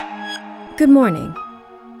Good morning.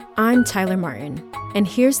 I'm Tyler Martin, and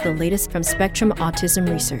here's the latest from Spectrum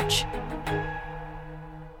Autism Research.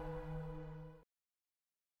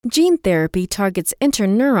 Gene therapy targets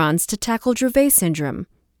interneurons to tackle Dravet syndrome.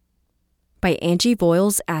 By Angie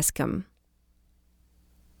Voiles-Ascombe.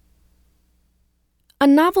 A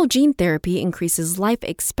novel gene therapy increases life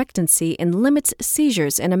expectancy and limits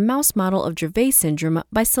seizures in a mouse model of Dravet syndrome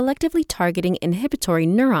by selectively targeting inhibitory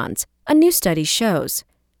neurons, a new study shows.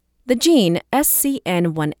 The gene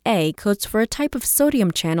SCN1A codes for a type of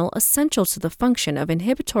sodium channel essential to the function of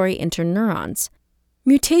inhibitory interneurons.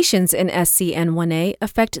 Mutations in SCN1A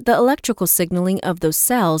affect the electrical signaling of those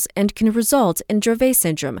cells and can result in Dravet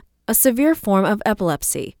syndrome, a severe form of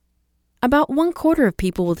epilepsy. About 1/4 of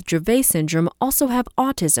people with Dravet syndrome also have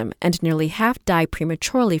autism, and nearly half die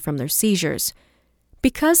prematurely from their seizures.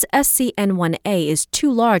 Because SCN1A is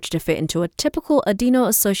too large to fit into a typical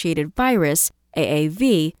adeno-associated virus,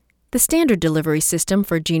 AAV, the standard delivery system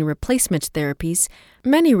for gene replacement therapies,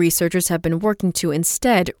 many researchers have been working to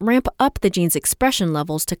instead ramp up the gene's expression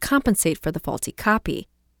levels to compensate for the faulty copy.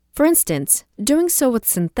 For instance, doing so with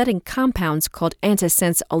synthetic compounds called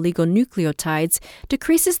antisense oligonucleotides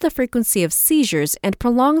decreases the frequency of seizures and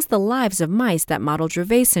prolongs the lives of mice that model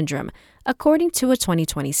Dravet syndrome, according to a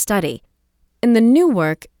 2020 study. In the new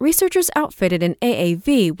work, researchers outfitted an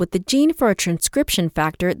AAV with the gene for a transcription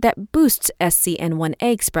factor that boosts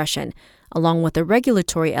SCN1A expression, along with a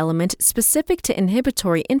regulatory element specific to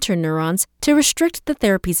inhibitory interneurons to restrict the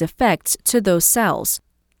therapy's effects to those cells.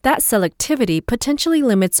 That selectivity potentially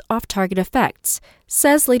limits off-target effects,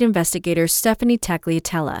 says lead investigator Stephanie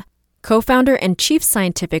Tagliatella, co-founder and chief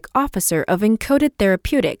scientific officer of Encoded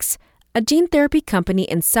Therapeutics, a gene therapy company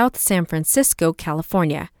in South San Francisco,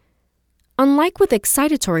 California. Unlike with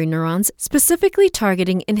excitatory neurons, specifically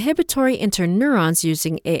targeting inhibitory interneurons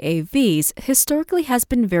using AAVs historically has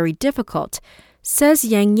been very difficult, says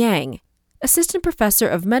Yang, assistant professor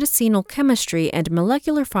of medicinal chemistry and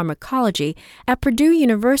molecular pharmacology at Purdue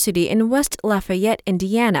University in West Lafayette,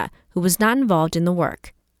 Indiana, who was not involved in the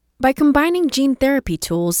work. By combining gene therapy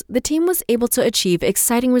tools, the team was able to achieve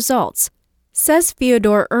exciting results, says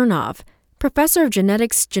Fyodor Urnov, professor of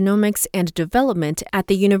genetics, genomics, and development at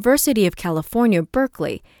the University of California,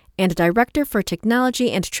 Berkeley, and director for technology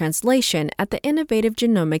and translation at the Innovative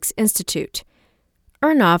Genomics Institute.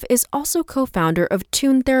 Urnov is also co-founder of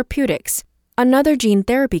Tune Therapeutics, another gene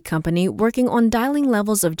therapy company working on dialing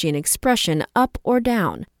levels of gene expression up or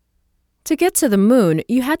down. To get to the moon,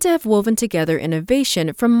 you had to have woven together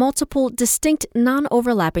innovation from multiple distinct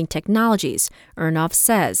non-overlapping technologies, Urnov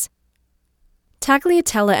says.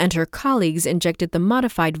 Tagliatella and her colleagues injected the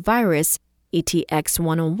modified virus,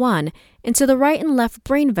 ETX-101, into the right and left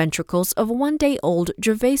brain ventricles of 1-day-old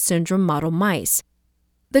Dravet syndrome model mice.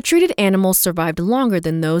 The treated animals survived longer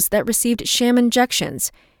than those that received sham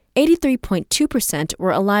injections. 83.2% were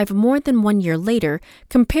alive more than 1 year later,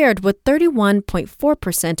 compared with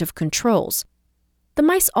 31.4% of controls. The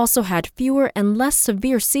mice also had fewer and less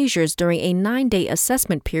severe seizures during a 9-day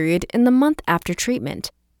assessment period in the month after treatment.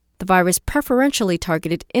 The virus preferentially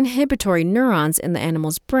targeted inhibitory neurons in the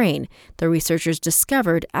animal's brain, the researchers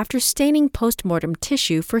discovered after staining post-mortem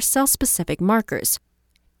tissue for cell-specific markers.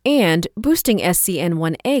 And boosting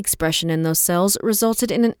SCN1A expression in those cells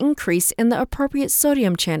resulted in an increase in the appropriate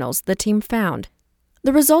sodium channels, the team found.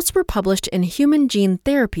 The results were published in Human Gene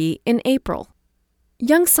Therapy in April.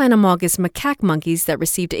 Young cynomolgus macaque monkeys that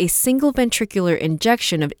received a single ventricular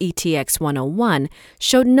injection of ETX-101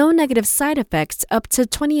 showed no negative side effects up to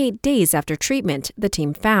 28 days after treatment, the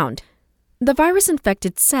team found. The virus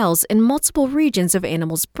infected cells in multiple regions of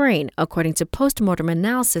animals' brain, according to post-mortem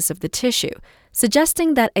analysis of the tissue,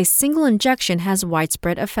 suggesting that a single injection has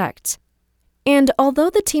widespread effects. And although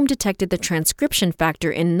the team detected the transcription factor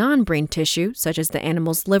in non-brain tissue, such as the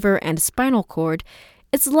animal's liver and spinal cord,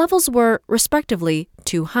 its levels were, respectively,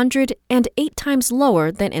 200 and 8 times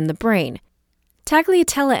lower than in the brain.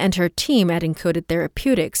 Tagliatella and her team at Encoded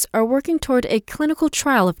Therapeutics are working toward a clinical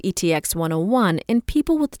trial of ETX-101 in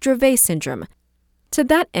people with Dravet syndrome. To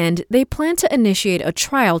that end, they plan to initiate a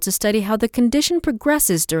trial to study how the condition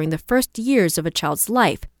progresses during the first years of a child's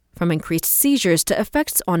life, from increased seizures to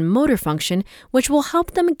effects on motor function, which will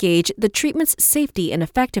help them gauge the treatment's safety and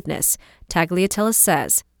effectiveness, Tagliatella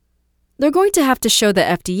says. They're going to have to show the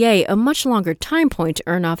FDA a much longer time point,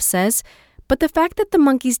 Urnov says, but the fact that the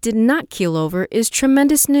monkeys did not keel over is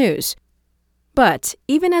tremendous news. But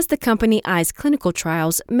even as the company eyes clinical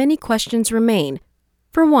trials, many questions remain.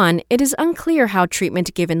 For one, it is unclear how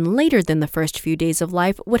treatment given later than the first few days of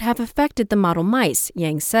life would have affected the model mice,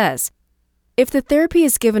 Yang says. If the therapy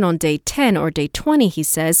is given on day 10 or day 20, he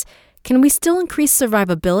says, can we still increase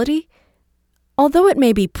survivability? Although it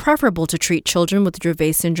may be preferable to treat children with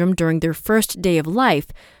Dravet syndrome during their first day of life,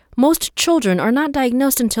 most children are not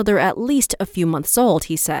diagnosed until they're at least a few months old,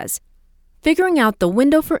 he says. Figuring out the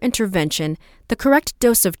window for intervention, the correct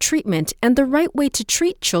dose of treatment, and the right way to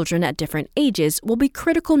treat children at different ages will be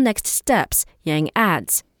critical next steps, Yang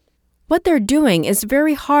adds. What they're doing is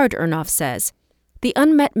very hard, Ernov says. The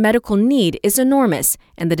unmet medical need is enormous,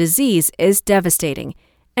 and the disease is devastating.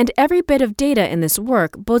 And every bit of data in this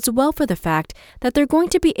work bodes well for the fact that they're going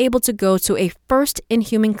to be able to go to a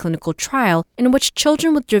first-in-human clinical trial in which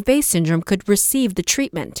children with Dravet syndrome could receive the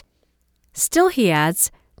treatment. Still, he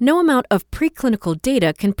adds, no amount of preclinical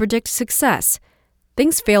data can predict success.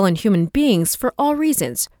 Things fail in human beings for all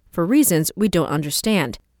reasons, for reasons we don't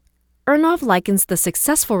understand. Ernov likens the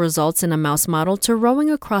successful results in a mouse model to rowing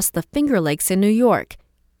across the Finger Lakes in New York.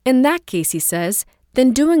 In that case, he says,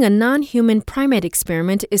 then doing a non-human primate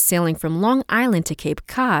experiment is sailing from Long Island to Cape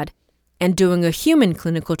Cod, and doing a human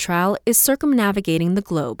clinical trial is circumnavigating the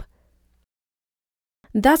globe.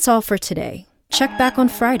 That's all for today. Check back on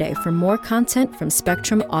Friday for more content from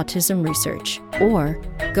Spectrum Autism Research, or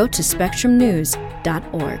go to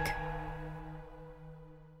spectrumnews.org.